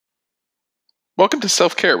Welcome to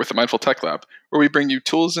Self-Care with the Mindful Tech Lab, where we bring you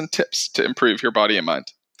tools and tips to improve your body and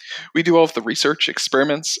mind. We do all of the research,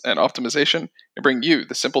 experiments, and optimization, and bring you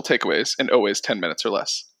the simple takeaways in always 10 minutes or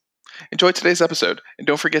less. Enjoy today's episode, and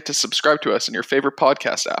don't forget to subscribe to us in your favorite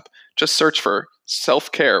podcast app. Just search for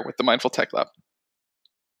Self-Care with the Mindful Tech Lab.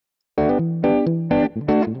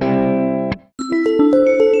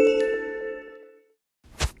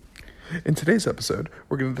 In today's episode,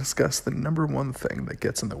 we're going to discuss the number one thing that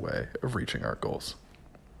gets in the way of reaching our goals.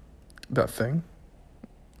 That thing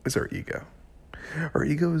is our ego. Our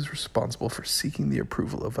ego is responsible for seeking the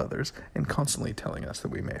approval of others and constantly telling us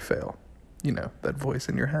that we may fail. You know, that voice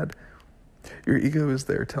in your head. Your ego is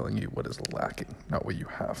there telling you what is lacking, not what you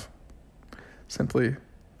have. Simply,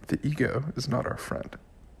 the ego is not our friend.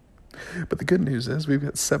 But the good news is we've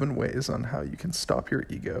got 7 ways on how you can stop your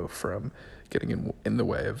ego from getting in the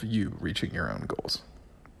way of you reaching your own goals.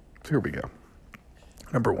 So here we go.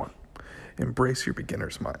 Number 1, embrace your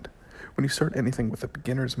beginner's mind. When you start anything with a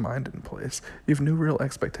beginner's mind in place, you have no real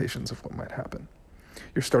expectations of what might happen.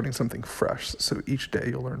 You're starting something fresh, so each day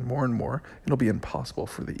you'll learn more and more, and it'll be impossible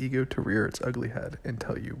for the ego to rear its ugly head and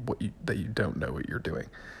tell you that you don't know what you're doing.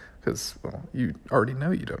 Because, well, you already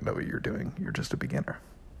know you don't know what you're doing. You're just a beginner.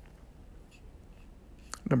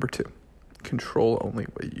 Number 2, control only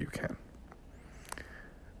what you can.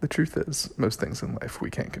 The truth is, most things in life we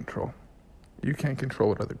can't control. You can't control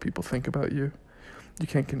what other people think about you. You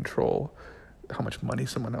can't control how much money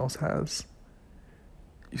someone else has.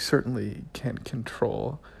 You certainly can't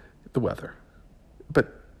control the weather.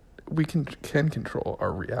 But we can control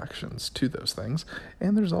our reactions to those things.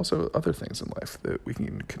 And there's also other things in life that we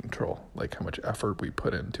can control, like how much effort we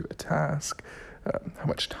put into a task, how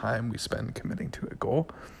much time we spend committing to a goal.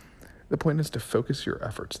 The point is to focus your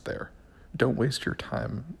efforts there. Don't waste your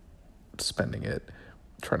time spending it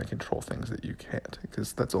trying to control things that you can't,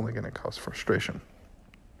 because that's only going to cause frustration.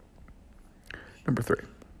 Number 3,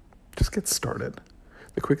 just get started.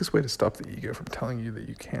 The quickest way to stop the ego from telling you that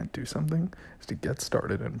you can't do something is to get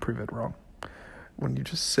started and prove it wrong. When you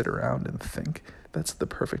just sit around and think, that's the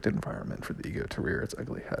perfect environment for the ego to rear its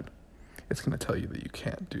ugly head. It's going to tell you that you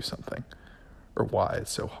can't do something, or why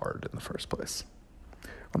it's so hard in the first place.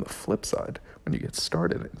 On the flip side, when you get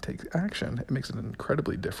started and take action, it makes it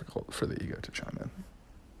incredibly difficult for the ego to chime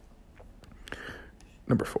in.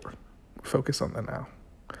 Number 4, focus on the now.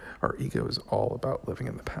 Our ego is all about living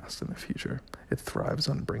in the past and the future. It thrives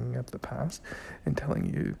on bringing up the past and telling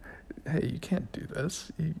you, hey, you can't do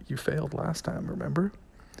this. You failed last time, remember?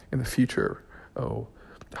 In the future, oh,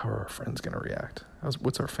 how are our friends going to react?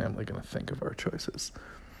 What's our family going to think of our choices?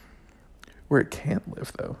 Where it can't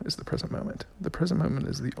live, though, is the present moment. The present moment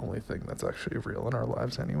is the only thing that's actually real in our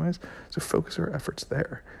lives anyways, so focus our efforts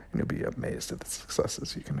there, and you'll be amazed at the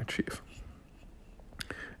successes you can achieve.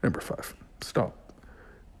 Number 5, stop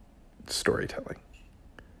storytelling.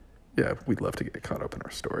 Yeah, we'd love to get caught up in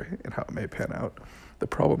our story and how it may pan out. The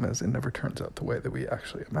problem is it never turns out the way that we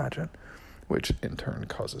actually imagine, which in turn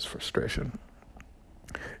causes frustration.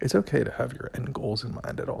 It's okay to have your end goals in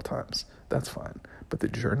mind at all times. That's fine. But the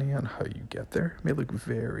journey on how you get there may look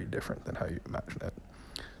very different than how you imagine it.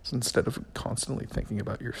 So instead of constantly thinking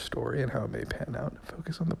about your story and how it may pan out,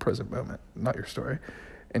 focus on the present moment, not your story,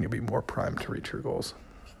 and you'll be more primed to reach your goals.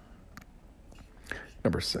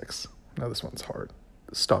 Number 6. Now this one's hard.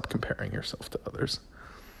 Stop comparing yourself to others.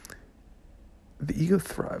 The ego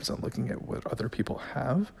thrives on looking at what other people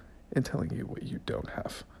have and telling you what you don't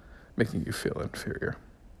have, making you feel inferior.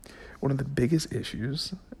 One of the biggest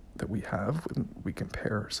issues that we have when we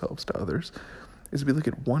compare ourselves to others is we look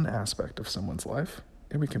at one aspect of someone's life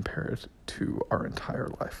and we compare it to our entire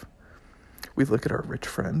life. We look at our rich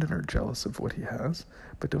friend and are jealous of what he has,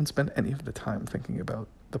 but don't spend any of the time thinking about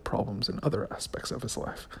the problems in other aspects of his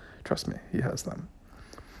life. Trust me, he has them.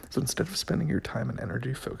 So instead of spending your time and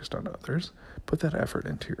energy focused on others, put that effort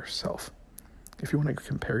into yourself. If you want to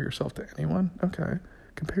compare yourself to anyone, okay,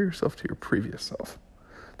 compare yourself to your previous self.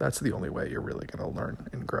 That's the only way you're really going to learn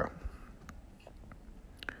and grow.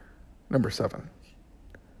 Number 7,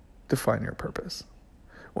 define your purpose.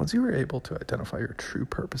 Once you are able to identify your true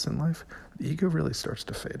purpose in life, the ego really starts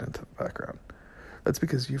to fade into the background. That's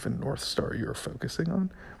because you have a North Star you're focusing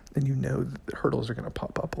on, and you know that the hurdles are going to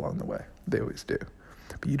pop up along the way. They always do.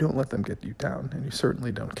 But you don't let them get you down, and you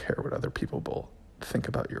certainly don't care what other people will think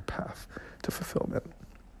about your path to fulfillment.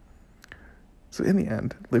 So in the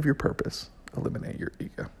end, live your purpose, eliminate your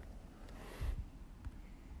ego.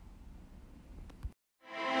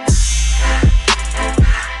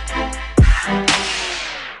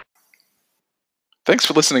 Thanks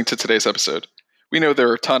for listening to today's episode. We know there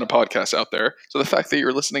are a ton of podcasts out there, so the fact that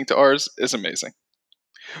you're listening to ours is amazing.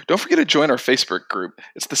 Don't forget to join our Facebook group.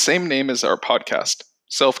 It's the same name as our podcast,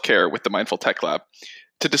 Self-Care with the Mindful Tech Lab,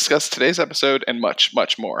 to discuss today's episode and much,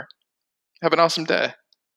 much more. Have an awesome day.